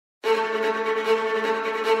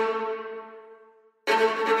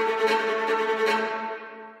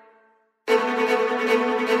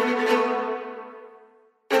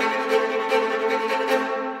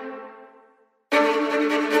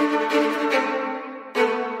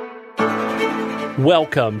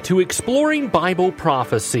Welcome to Exploring Bible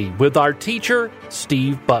Prophecy with our teacher,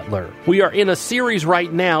 Steve Butler. We are in a series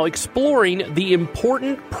right now exploring the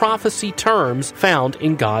important prophecy terms found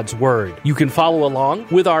in God's Word. You can follow along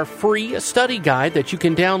with our free study guide that you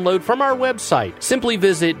can download from our website. Simply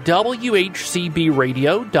visit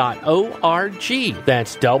whcbradio.org.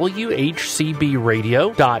 That's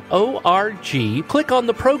whcbradio.org. Click on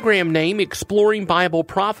the program name Exploring Bible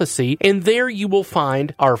Prophecy, and there you will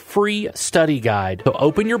find our free study guide. So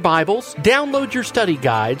open your Bibles, download your study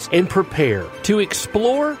guides, and prepare to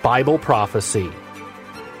explore Bible prophecy.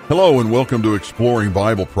 Hello and welcome to Exploring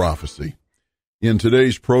Bible Prophecy. In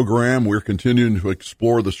today's program, we're continuing to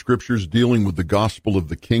explore the scriptures dealing with the gospel of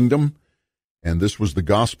the kingdom. And this was the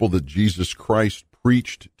gospel that Jesus Christ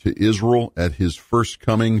preached to Israel at his first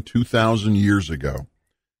coming 2,000 years ago.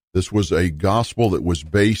 This was a gospel that was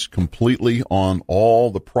based completely on all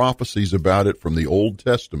the prophecies about it from the Old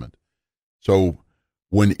Testament. So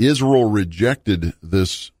when Israel rejected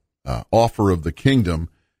this offer of the kingdom,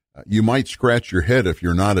 you might scratch your head if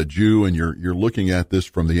you're not a Jew and you're looking at this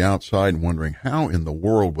from the outside and wondering how in the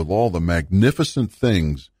world, with all the magnificent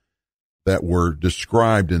things that were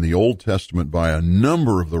described in the Old Testament by a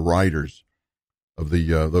number of the writers of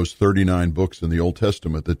those 39 books in the Old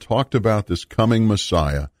Testament that talked about this coming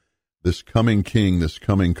Messiah, this coming king, this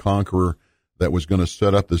coming conqueror that was going to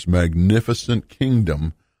set up this magnificent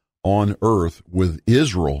kingdom on earth with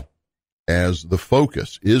Israel as the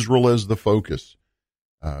focus. Israel as the focus.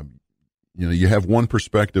 You have one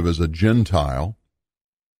perspective as a Gentile,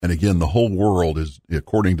 and again, the whole world is,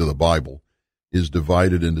 according to the Bible, is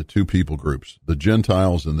divided into two people groups, the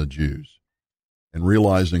Gentiles and the Jews. And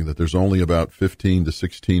realizing that there's only about 15 to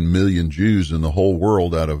 16 million Jews in the whole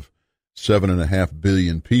world out of 7.5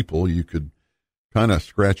 billion people, you could kind of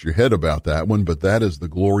scratch your head about that one, but that is the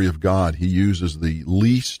glory of God. He uses the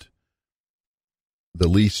least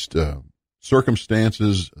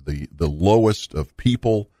circumstances, the lowest of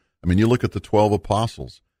people. I mean, you look at the 12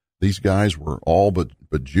 apostles. These guys were all, but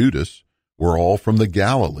Judas, were all from the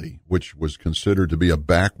Galilee, which was considered to be a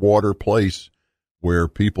backwater place where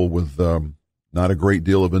people with not a great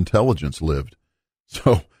deal of intelligence lived.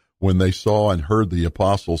 So when they saw and heard the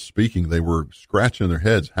apostles speaking, they were scratching their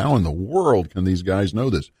heads. How in the world can these guys know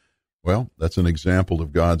this? Well, that's an example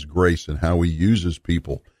of God's grace and how he uses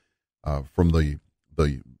people from the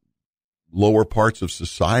lower parts of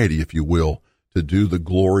society, if you will, to do the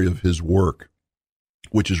glory of his work,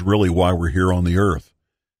 which is really why we're here on the earth.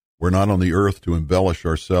 We're not on the earth to embellish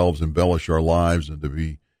ourselves, embellish our lives, and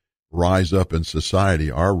to rise up in society.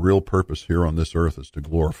 Our real purpose here on this earth is to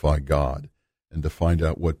glorify God and to find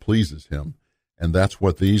out what pleases him. And that's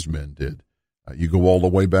what these men did. You go all the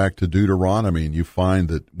way back to Deuteronomy, and you find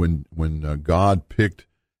that when God picked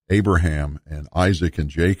Abraham and Isaac and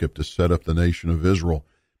Jacob to set up the nation of Israel,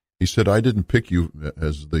 he said, I didn't pick you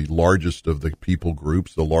as the largest of the people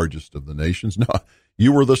groups, the largest of the nations. No,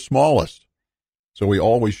 you were the smallest. So he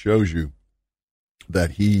always shows you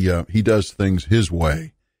that he does things his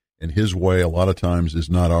way, and his way a lot of times is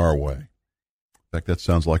not our way. In fact, that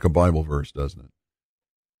sounds like a Bible verse, doesn't it?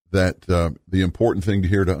 That the important thing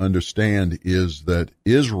here to understand is that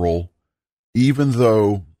Israel, even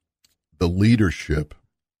though the leadership,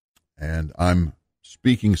 and I'm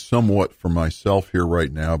speaking somewhat for myself here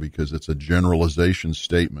right now because it's a generalization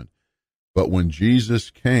statement, but when Jesus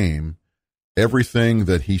came, everything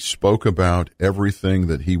that he spoke about, everything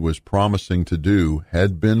that he was promising to do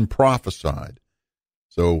had been prophesied.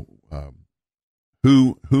 So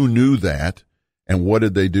who knew that, and what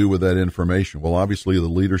did they do with that information? Well, obviously the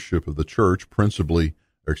leadership of the church,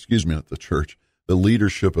 the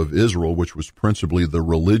leadership of Israel, which was principally the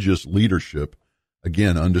religious leadership.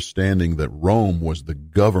 Again, understanding that Rome was the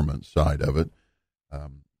government side of it.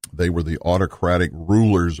 They were the autocratic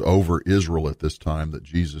rulers over Israel at this time that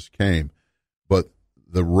Jesus came. But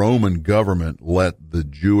the Roman government let the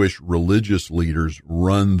Jewish religious leaders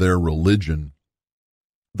run their religion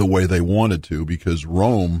the way they wanted to, because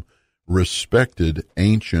Rome respected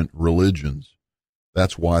ancient religions.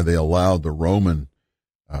 That's why they allowed the Roman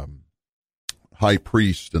high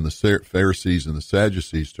priests and the Pharisees and the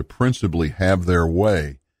Sadducees to principally have their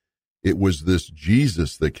way. It was this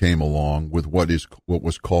Jesus that came along with what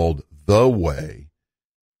was called the way,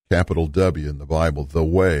 capital W in the Bible, the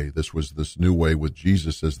way. This was this new way with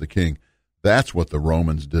Jesus as the king. That's what the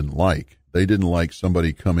Romans didn't like. They didn't like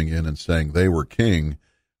somebody coming in and saying they were king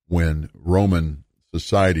when Roman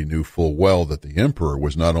society knew full well that the emperor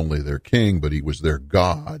was not only their king, but he was their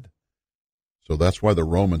God. So that's why the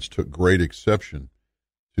Romans took great exception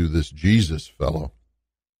to this Jesus fellow.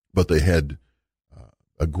 But they had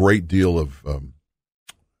a great deal of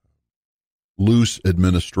loose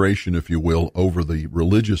administration, if you will, over the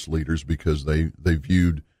religious leaders because they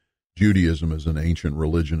viewed Judaism as an ancient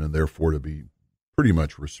religion and therefore to be pretty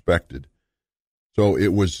much respected. So it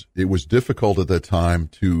was difficult at that time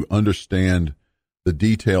to understand the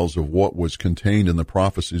details of what was contained in the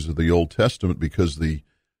prophecies of the Old Testament because the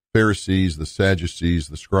Pharisees, the Sadducees,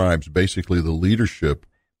 the scribes, basically the leadership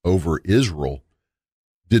over Israel,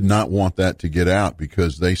 did not want that to get out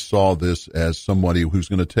because they saw this as somebody who's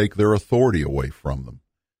going to take their authority away from them.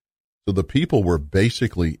 So the people were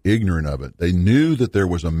basically ignorant of it. They knew that there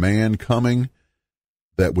was a man coming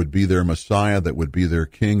that would be their Messiah, that would be their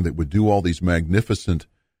king, that would do all these magnificent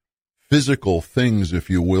physical things, if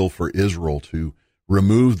you will, for Israel to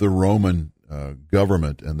remove the Roman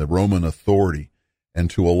government and the Roman authority and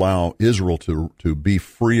to allow Israel to be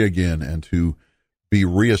free again and to be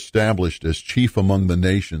reestablished as chief among the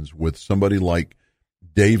nations with somebody like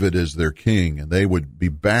David as their king, and they would be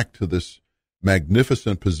back to this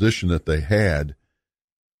magnificent position that they had.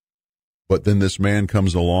 But then this man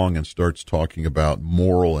comes along and starts talking about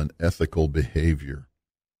moral and ethical behavior,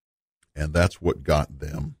 and that's what got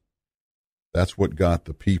them. That's what got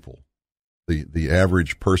the people, the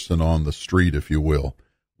average person on the street, if you will.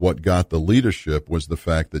 What got the leadership was the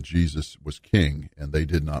fact that Jesus was king, and they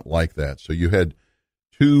did not like that. So you had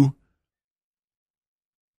two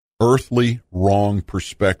earthly wrong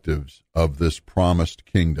perspectives of this promised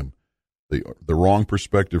kingdom. The wrong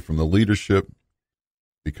perspective from the leadership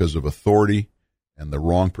because of authority, and the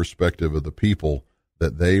wrong perspective of the people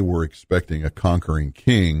that they were expecting a conquering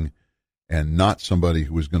king and not somebody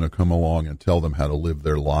who was going to come along and tell them how to live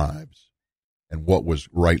their lives and what was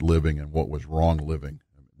right living and what was wrong living.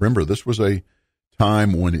 Remember, this was a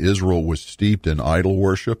time when Israel was steeped in idol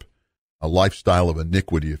worship. A lifestyle of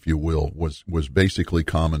iniquity, if you will, was basically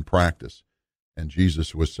common practice. And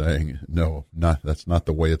Jesus was saying, no, that's not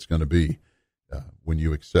the way it's going to be when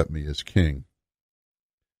you accept me as king.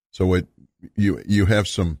 So you have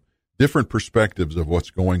some different perspectives of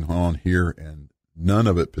what's going on here, and none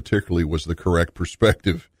of it particularly was the correct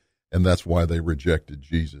perspective, and that's why they rejected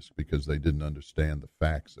Jesus, because they didn't understand the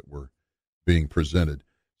facts that were being presented.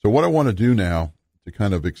 So what I want to do now to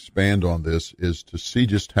kind of expand on this is to see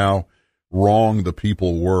just how wrong the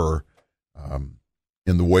people were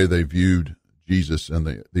in the way they viewed Jesus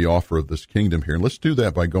and the offer of this kingdom here. And let's do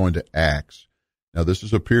that by going to Acts. Now, this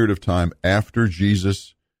is a period of time after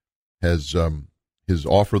Jesus has his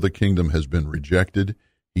offer of the kingdom has been rejected.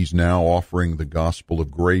 He's now offering the gospel of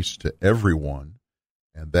grace to everyone,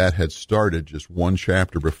 and that had started just one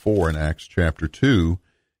chapter before in Acts chapter 2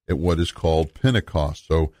 at what is called Pentecost.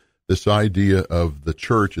 So this idea of the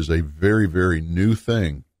church is a very, very new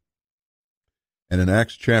thing. And in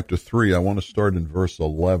Acts chapter 3, I want to start in verse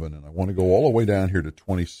 11, and I want to go all the way down here to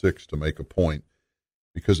 26 to make a point,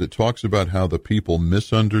 because it talks about how the people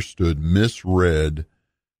misunderstood, misread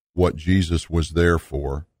what Jesus was there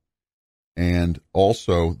for, and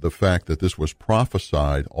also the fact that this was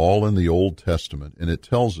prophesied all in the Old Testament, and it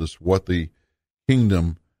tells us what the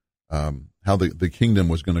kingdom, how the kingdom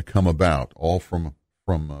was going to come about, all from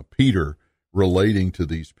Peter relating to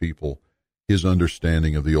these people his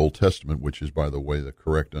understanding of the Old Testament, which is, by the way, the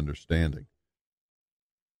correct understanding,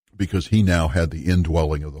 because he now had the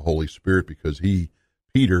indwelling of the Holy Spirit, because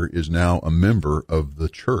Peter, is now a member of the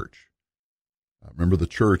church. Remember, the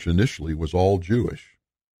church initially was all Jewish.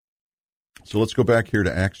 So let's go back here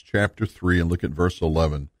to Acts chapter 3 and look at verse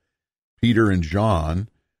 11. Peter and John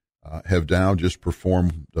have now just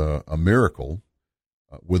performed a miracle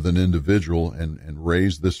with an individual and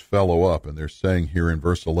raised this fellow up. And they're saying here in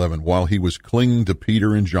verse 11, while he was clinging to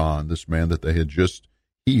Peter and John, this man that they had just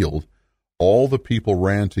healed, all the people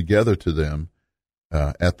ran together to them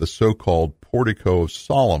at the so-called portico of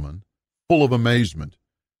Solomon, full of amazement.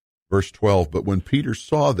 Verse 12, but when Peter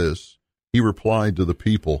saw this, he replied to the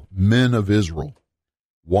people, men of Israel,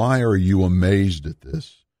 why are you amazed at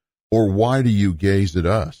this? Or why do you gaze at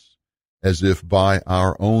us, as if by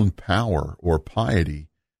our own power or piety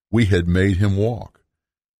we had made him walk?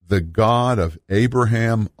 The God of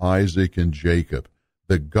Abraham, Isaac, and Jacob,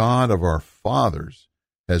 the God of our fathers,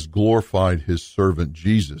 has glorified his servant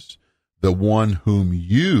Jesus, the one whom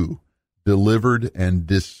you delivered and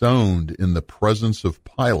disowned in the presence of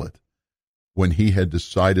Pilate when he had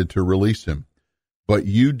decided to release him. But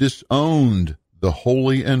you disowned the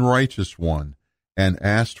holy and righteous one and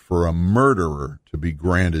asked for a murderer to be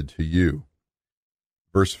granted to you.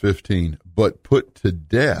 Verse 15, but put to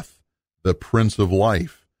death the Prince of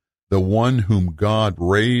Life, the one whom God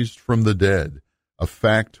raised from the dead, a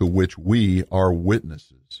fact to which we are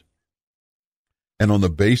witnesses. And on the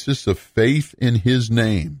basis of faith in his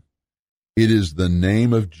name, it is the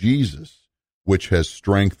name of Jesus which has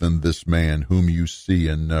strengthened this man whom you see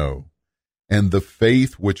and know. And the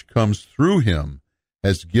faith which comes through him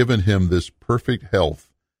has given him this perfect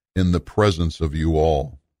health in the presence of you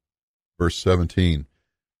all. Verse 17,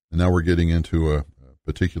 and now we're getting into a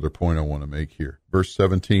particular point I want to make here. Verse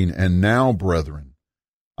 17, and now, brethren,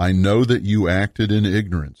 I know that you acted in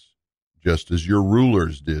ignorance, just as your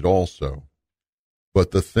rulers did also.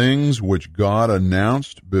 But the things which God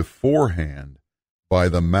announced beforehand by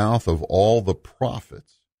the mouth of all the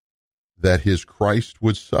prophets, that his Christ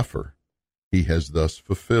would suffer, he has thus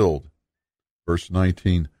fulfilled. Verse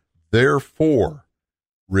 19, therefore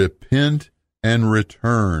repent and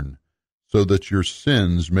return, so that your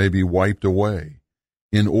sins may be wiped away,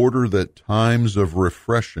 in order that times of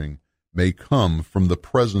refreshing may come from the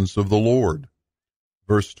presence of the Lord.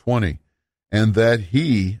 Verse 20, and that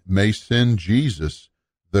he may send Jesus,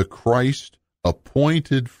 the Christ,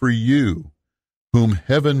 appointed for you, whom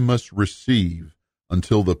heaven must receive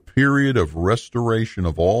until the period of restoration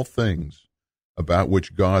of all things, about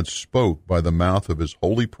which God spoke by the mouth of his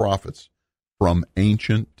holy prophets from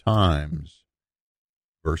ancient times.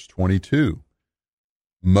 Verse 22,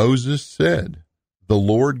 Moses said, the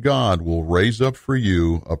Lord God will raise up for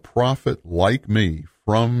you a prophet like me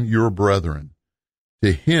from your brethren.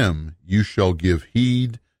 To him you shall give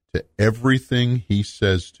heed to everything he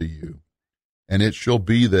says to you. And it shall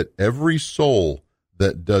be that every soul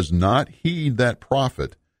that does not heed that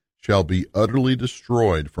prophet shall be utterly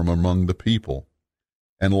destroyed from among the people.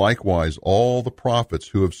 And likewise all the prophets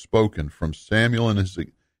who have spoken from Samuel and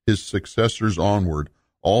his successors onward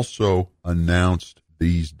also announced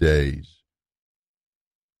these days.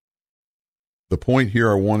 The point here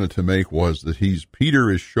I wanted to make was that Peter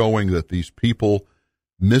is showing that these people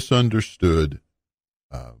misunderstood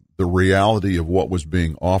the reality of what was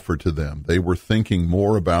being offered to them. They were thinking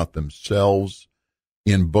more about themselves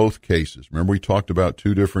in both cases. Remember, we talked about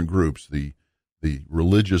two different groups, the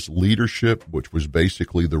religious leadership, which was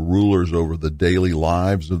basically the rulers over the daily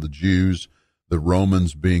lives of the Jews, the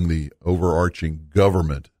Romans being the overarching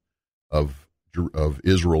government of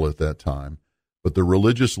Israel at that time. But the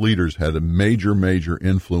religious leaders had a major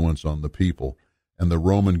influence on the people, and the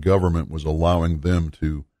Roman government was allowing them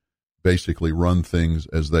to basically run things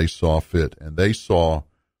as they saw fit. And they saw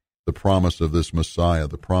the promise of this Messiah,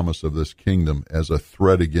 the promise of this kingdom, as a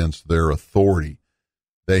threat against their authority.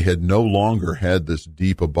 They had no longer had this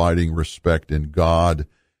deep, abiding respect in God,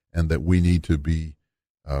 and that we need to be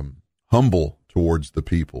humble towards the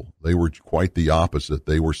people. They were quite the opposite.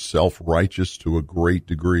 They were self-righteous to a great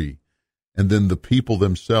degree. And then the people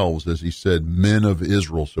themselves, as he said, men of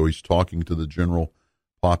Israel, so he's talking to the general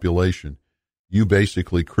population, you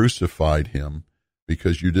basically crucified him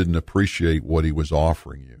because you didn't appreciate what he was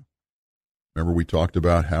offering you. Remember, we talked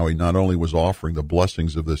about how he not only was offering the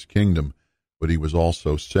blessings of this kingdom, but he was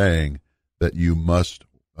also saying that you must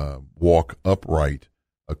walk upright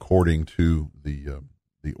according to the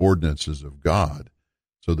ordinances of God,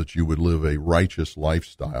 so that you would live a righteous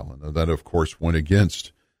lifestyle. And that, of course, went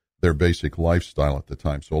against their basic lifestyle at the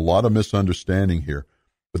time. So a lot of misunderstanding here.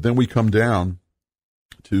 But then we come down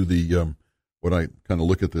to the what I kind of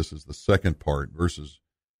look at this as the second part, verses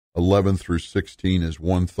 11 through 16 is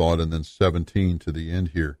one thought, and then 17 to the end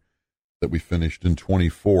here that we finished in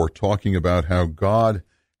 24, talking about how God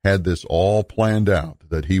had this all planned out,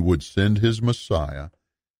 that he would send his Messiah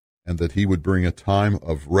and that he would bring a time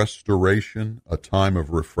of restoration, a time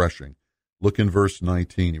of refreshing. Look in verse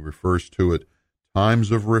 19. He refers to it,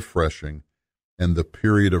 times of refreshing and the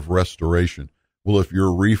period of restoration. Well, if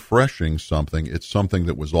you're refreshing something, it's something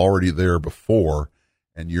that was already there before,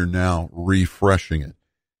 and you're now refreshing it.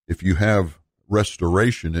 If you have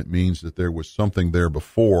restoration, it means that there was something there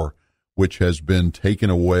before which has been taken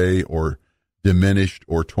away or diminished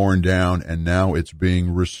or torn down, and now it's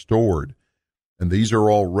being restored. And these are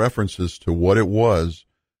all references to what it was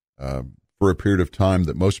for a period of time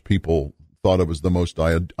that most people thought of as the most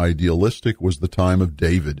idealistic was the time of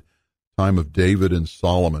David. Time of David and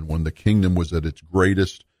Solomon, when the kingdom was at its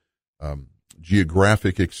greatest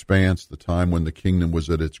geographic expanse, the time when the kingdom was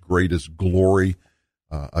at its greatest glory,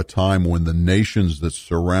 a time when the nations that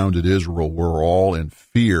surrounded Israel were all in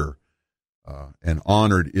fear and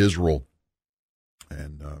honored Israel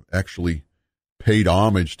and actually paid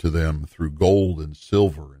homage to them through gold and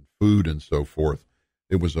silver and food and so forth.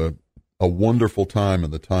 It was a wonderful time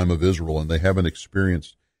in the time of Israel, and they haven't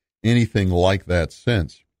experienced anything like that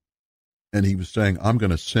since. And he was saying, I'm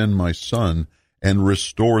going to send my son and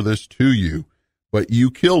restore this to you. But you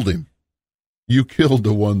killed him. You killed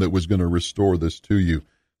the one that was going to restore this to you.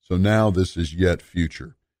 So now this is yet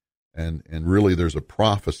future. And really there's a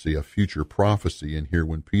prophecy, a future prophecy in here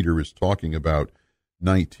when Peter is talking about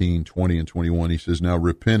 19, 20, and 21. He says, now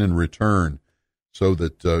repent and return so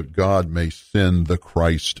that God may send the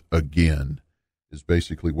Christ again, is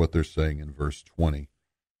basically what they're saying in verse 20.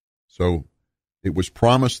 So it was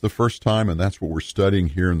promised the first time, and that's what we're studying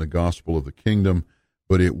here in the gospel of the kingdom,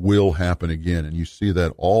 but it will happen again. And you see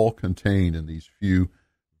that all contained in these few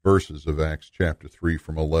verses of Acts chapter 3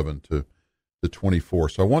 from 11 to 24.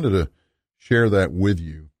 So I wanted to share that with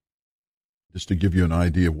you just to give you an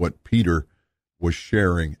idea of what Peter was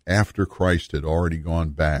sharing after Christ had already gone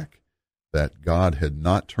back, that God had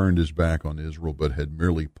not turned his back on Israel, but had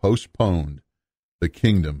merely postponed the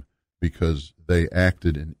kingdom because they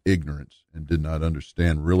acted in ignorance and did not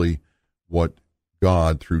understand really what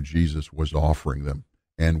God through Jesus was offering them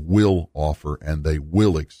and will offer, and they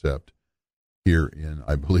will accept here in,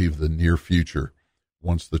 I believe, the near future,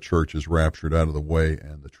 once the church is raptured out of the way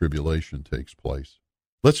and the tribulation takes place.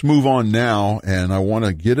 Let's move on now, and I want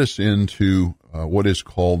to get us into what is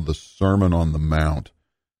called the Sermon on the Mount.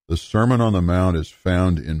 The Sermon on the Mount is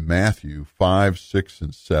found in Matthew 5, 6,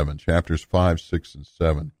 and 7, chapters 5, 6, and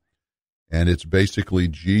 7. And it's basically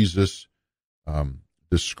Jesus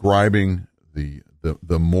describing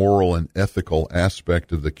the moral and ethical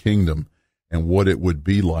aspect of the kingdom and what it would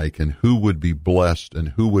be like and who would be blessed and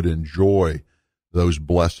who would enjoy those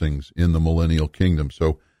blessings in the millennial kingdom.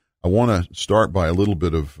 So I want to start by a little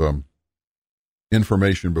bit of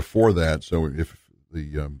information before that. So if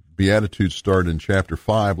the Beatitudes start in chapter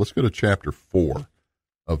 5, let's go to chapter 4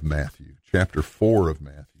 of Matthew. Chapter 4 of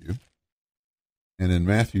Matthew. And in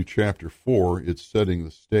Matthew chapter 4, it's setting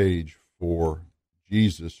the stage for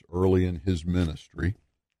Jesus early in his ministry.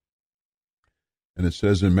 And it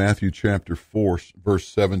says in Matthew chapter 4, verse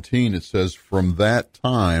 17, it says, from that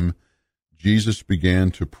time Jesus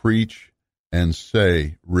began to preach and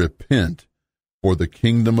say, repent, for the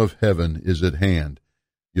kingdom of heaven is at hand.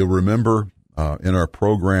 You'll remember in our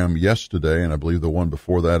program yesterday, and I believe the one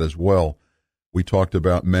before that as well, we talked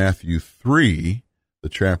about Matthew 3, the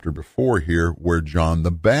chapter before here, where John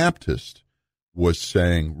the Baptist was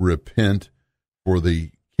saying, repent, for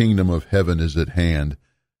the kingdom of heaven is at hand,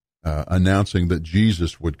 announcing that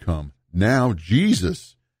Jesus would come. Now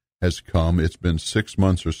Jesus has come. It's been 6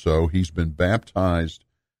 months or so. He's been baptized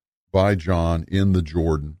by John in the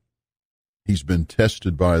Jordan. He's been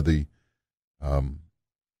tested by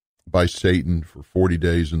Satan for 40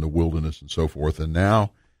 days in the wilderness and so forth. And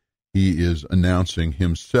now he is announcing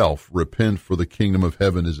himself, repent, for the kingdom of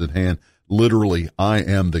heaven is at hand. Literally, I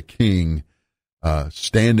am the king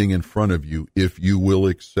standing in front of you if you will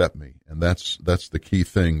accept me. And that's the key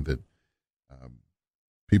thing that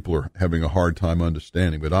people are having a hard time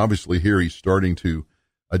understanding. But obviously here he's starting to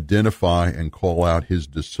identify and call out his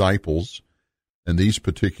disciples, and these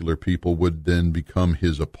particular people would then become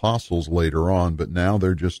his apostles later on, but now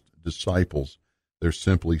they're just disciples. They're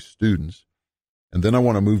simply students. And then I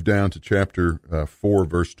want to move down to chapter 4,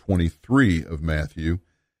 verse 23 of Matthew,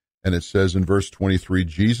 and it says in verse 23,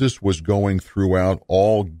 Jesus was going throughout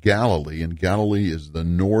all Galilee, and Galilee is the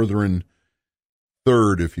northern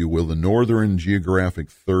third, if you will, the northern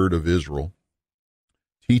geographic third of Israel,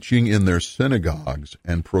 teaching in their synagogues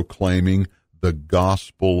and proclaiming the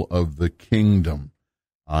gospel of the kingdom.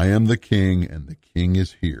 I am the king, and the king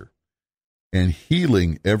is here. And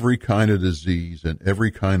healing every kind of disease and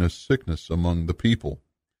every kind of sickness among the people.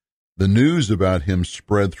 The news about him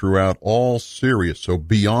spread throughout all Syria, so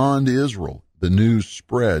beyond Israel, the news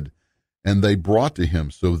spread, and they brought to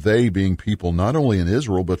him, so they being people not only in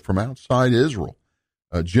Israel, but from outside Israel,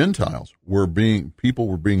 Gentiles people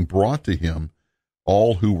were being brought to him,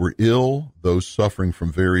 all who were ill, those suffering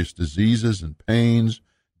from various diseases and pains,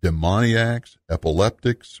 demoniacs,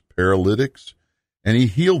 epileptics, paralytics, and he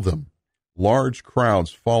healed them. Large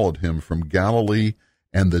crowds followed him from Galilee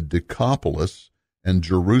and the Decapolis and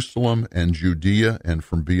Jerusalem and Judea and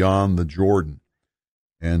from beyond the Jordan.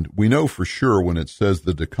 And we know for sure when it says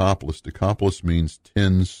the Decapolis means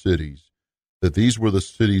 10 cities, that these were the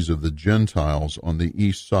cities of the Gentiles on the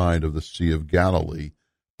east side of the Sea of Galilee,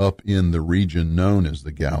 up in the region known as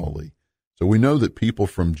the Galilee. So we know that people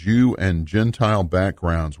from Jew and Gentile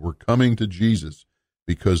backgrounds were coming to Jesus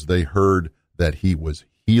because they heard that he was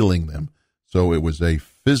healing them. So it was a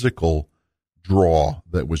physical draw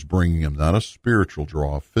that was bringing him, not a spiritual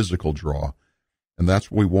draw, a physical draw. And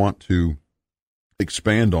that's what we want to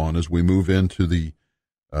expand on as we move into the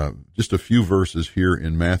just a few verses here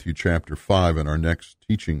in Matthew chapter 5 in our next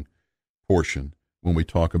teaching portion when we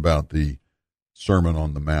talk about the Sermon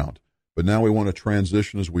on the Mount. But now we want to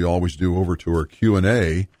transition, as we always do, over to our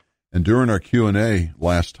Q&A. And during our Q&A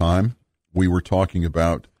last time, we were talking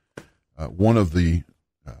about one of the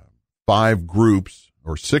 5 groups,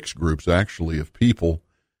 or 6 groups actually, of people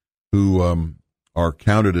who are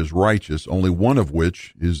counted as righteous, only one of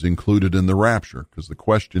which is included in the rapture, because the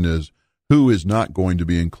question is, who is not going to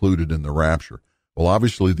be included in the rapture? Well,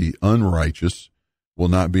 obviously the unrighteous will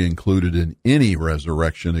not be included in any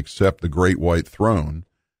resurrection except the great white throne,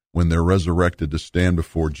 when they're resurrected to stand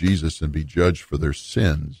before Jesus and be judged for their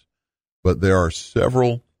sins. But there are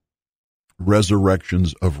several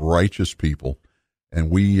resurrections of righteous people, and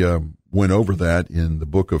we went over that in the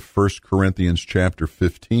book of 1 Corinthians chapter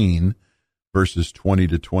 15, verses 20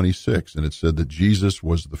 to 26, and it said that Jesus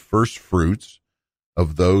was the first fruits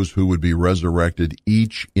of those who would be resurrected,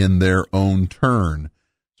 each in their own turn.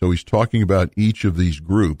 So he's talking about each of these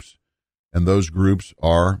groups, and those groups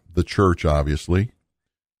are the church, obviously,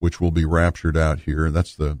 which will be raptured out here.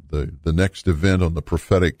 That's the next event on the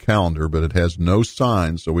prophetic calendar, but it has no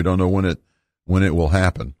sign, so we don't know when it will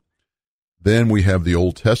happen. Then we have the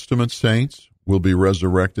Old Testament saints will be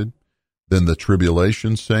resurrected. Then the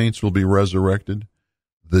tribulation saints will be resurrected.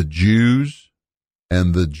 The Jews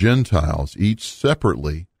and the Gentiles, each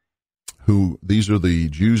separately, these are the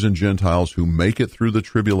Jews and Gentiles who make it through the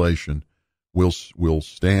tribulation, will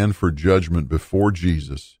stand for judgment before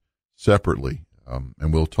Jesus separately.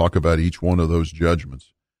 And we'll talk about each one of those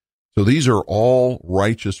judgments. So these are all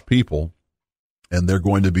righteous people, and they're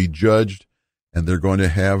going to be judged, and they're going to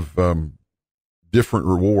have different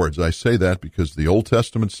rewards. I say that because the Old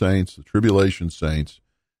Testament saints, the tribulation saints,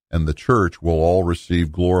 and the church will all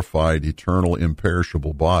receive glorified, eternal,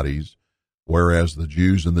 imperishable bodies, whereas the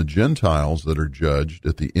Jews and the Gentiles that are judged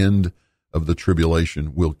at the end of the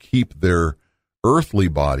tribulation will keep their earthly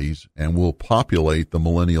bodies and will populate the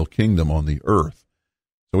millennial kingdom on the earth.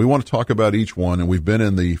 So we want to talk about each one, and we've been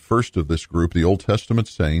in the first of this group, the Old Testament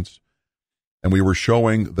saints, and we were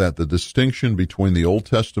showing that the distinction between the Old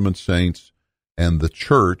Testament saints and the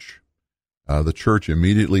church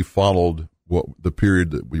immediately followed what the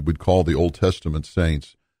period that we would call the Old Testament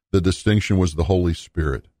saints. The distinction was the Holy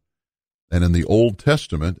Spirit. And in the Old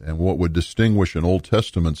Testament, and what would distinguish an Old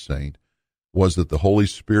Testament saint, was that the Holy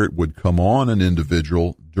Spirit would come on an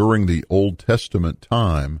individual during the Old Testament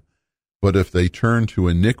time, but if they turned to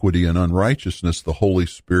iniquity and unrighteousness, the Holy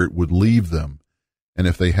Spirit would leave them. And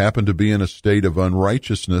if they happened to be in a state of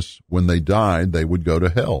unrighteousness when they died, they would go to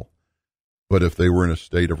hell. But if they were in a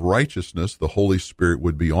state of righteousness, the Holy Spirit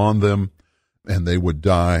would be on them, and they would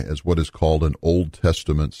die as what is called an Old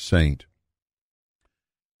Testament saint.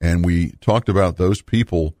 And we talked about those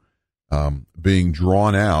people being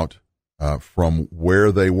drawn out from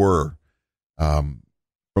where they were, from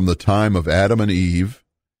the time of Adam and Eve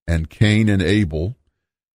and Cain and Abel,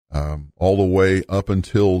 all the way up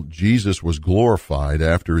until Jesus was glorified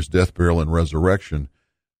after his death, burial, and resurrection.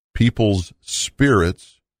 People's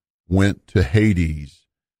spirits went to Hades.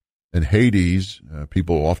 And Hades,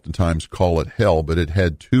 people oftentimes call it hell, but it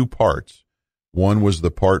had 2 parts. One was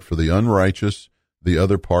the part for the unrighteous, the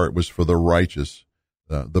other part was for the righteous.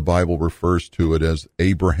 The Bible refers to it as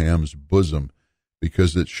Abraham's bosom,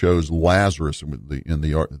 because it shows Lazarus in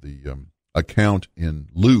the account in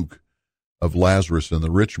Luke of Lazarus and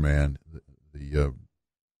the rich man. The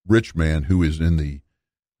rich man who is in the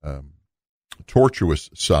tortuous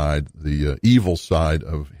side, the evil side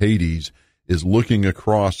of Hades, is looking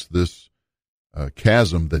across this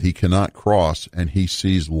chasm that he cannot cross, and he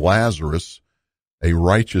sees Lazarus, a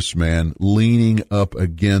righteous man, leaning up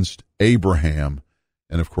against Abraham.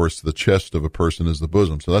 And, of course, the chest of a person is the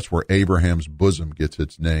bosom. So that's where Abraham's bosom gets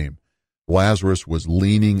its name. Lazarus was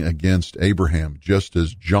leaning against Abraham, just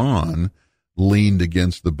as John leaned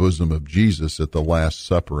against the bosom of Jesus at the Last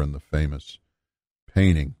Supper in the famous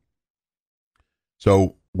painting.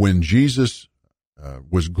 So when Jesus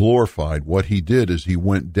was glorified, what he did is he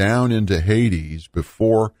went down into Hades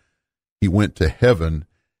before he went to heaven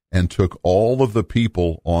and took all of the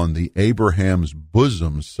people on the Abraham's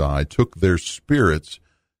bosom side, took their spirits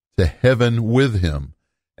to heaven with him.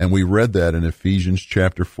 And we read that in Ephesians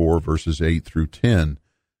chapter 4, verses 8 through 10,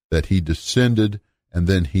 that he descended and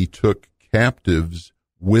then he took captives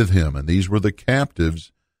with him. And these were the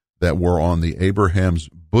captives that were on the Abraham's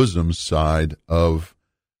bosom side of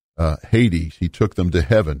Hades. He took them to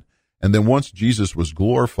heaven. And then once Jesus was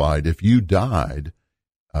glorified, if you died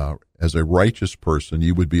as a righteous person,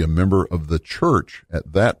 you would be a member of the church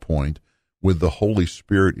at that point, with the Holy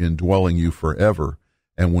Spirit indwelling you forever.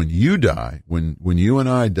 And when you die, when you and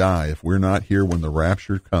I die, if we're not here when the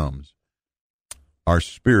rapture comes, our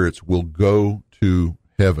spirits will go to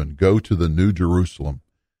heaven, go to the New Jerusalem.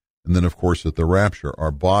 And then, of course, at the rapture,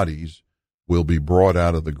 our bodies will be brought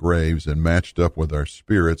out of the graves and matched up with our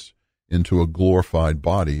spirits into a glorified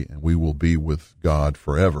body, and we will be with God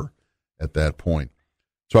forever at that point.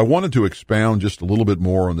 So I wanted to expound just a little bit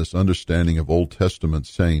more on this understanding of Old Testament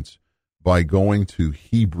saints by going to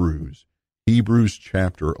Hebrews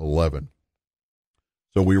chapter 11.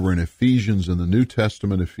 So we were in Ephesians in the New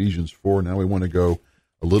Testament, Ephesians 4. Now we want to go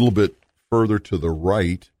a little bit further to the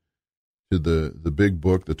right to the big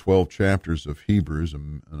book, the 12 chapters of Hebrews,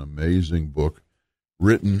 an amazing book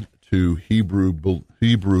written to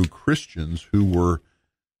Hebrew Christians who were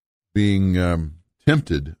being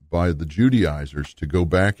tempted by the Judaizers to go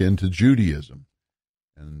back into Judaism.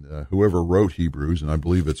 And whoever wrote Hebrews, and I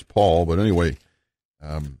believe it's Paul, but anyway,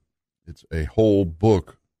 it's a whole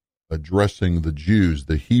book addressing the Jews,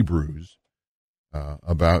 the Hebrews,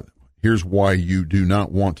 about here's why you do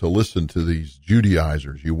not want to listen to these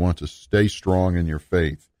Judaizers. You want to stay strong in your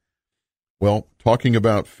faith. Well, talking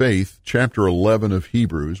about faith, chapter 11 of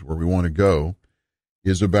Hebrews, where we want to go,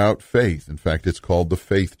 is about faith. In fact, it's called the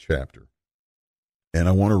faith chapter. And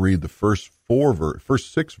I want to read the first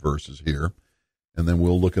 6 verses here, and then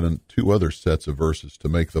we'll look at 2 other sets of verses to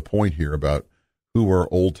make the point here about who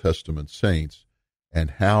are Old Testament saints and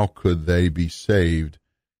how could they be saved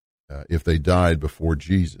if they died before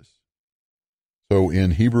Jesus. So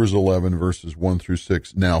in Hebrews 11, verses 1 through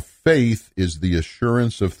 6, now faith is the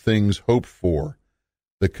assurance of things hoped for,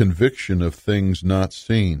 the conviction of things not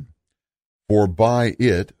seen. For by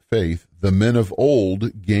it, faith, the men of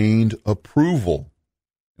old gained approval.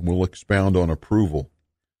 And we'll expound on approval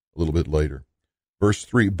a little bit later. Verse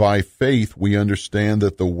 3, by faith we understand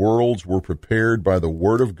that the worlds were prepared by the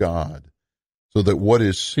word of God, so that what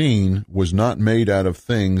is seen was not made out of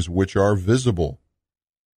things which are visible.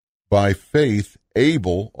 By faith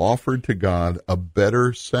Abel offered to God a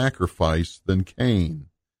better sacrifice than Cain,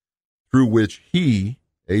 through which he,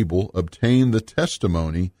 Abel, obtained the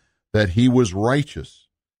testimony that he was righteous,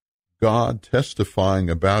 God testifying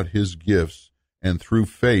about his gifts, and through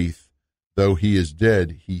faith, though he is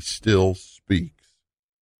dead, he still speaks.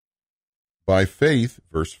 By faith,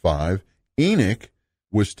 verse 5, Enoch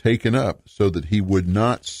was taken up so that he would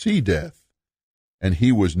not see death, and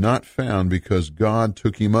he was not found because God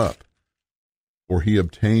took him up. For he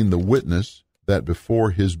obtained the witness that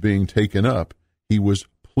before his being taken up, he was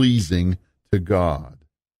pleasing to God.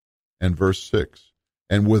 And verse 6,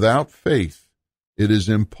 and without faith, it is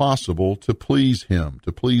impossible to please him,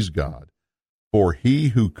 to please God. For he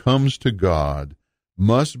who comes to God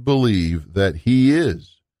must believe that he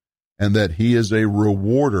is, and that he is a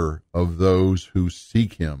rewarder of those who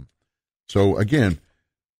seek him. So again,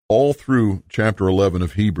 all through chapter 11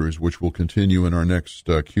 of Hebrews, which will continue in our next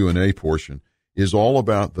Q&A portion, is all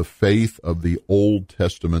about the faith of the Old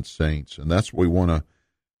Testament saints. And that's what we want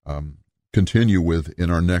to continue with in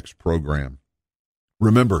our next program.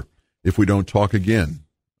 Remember, if we don't talk again,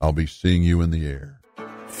 I'll be seeing you in the air.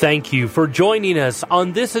 Thank you for joining us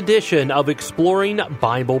on this edition of Exploring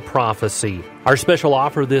Bible Prophecy. Our special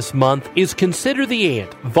offer this month is Consider the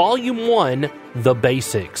Ant, Volume 1, The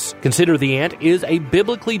Basics. Consider the Ant is a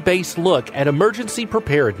biblically based look at emergency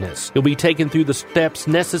preparedness. You'll be taken through the steps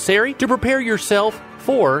necessary to prepare yourself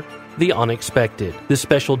for the unexpected. This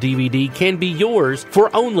special DVD can be yours for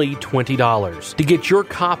only $20. To get your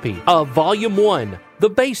copy of Volume 1, The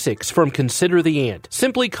Basics from Consider the Ant,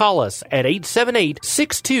 simply call us at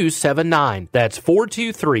 878-6279. That's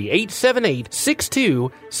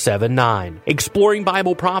 423-878-6279. Exploring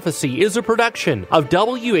Bible Prophecy is a production of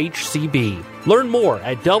WHCB. Learn more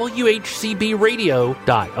at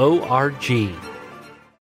WHCBradio.org.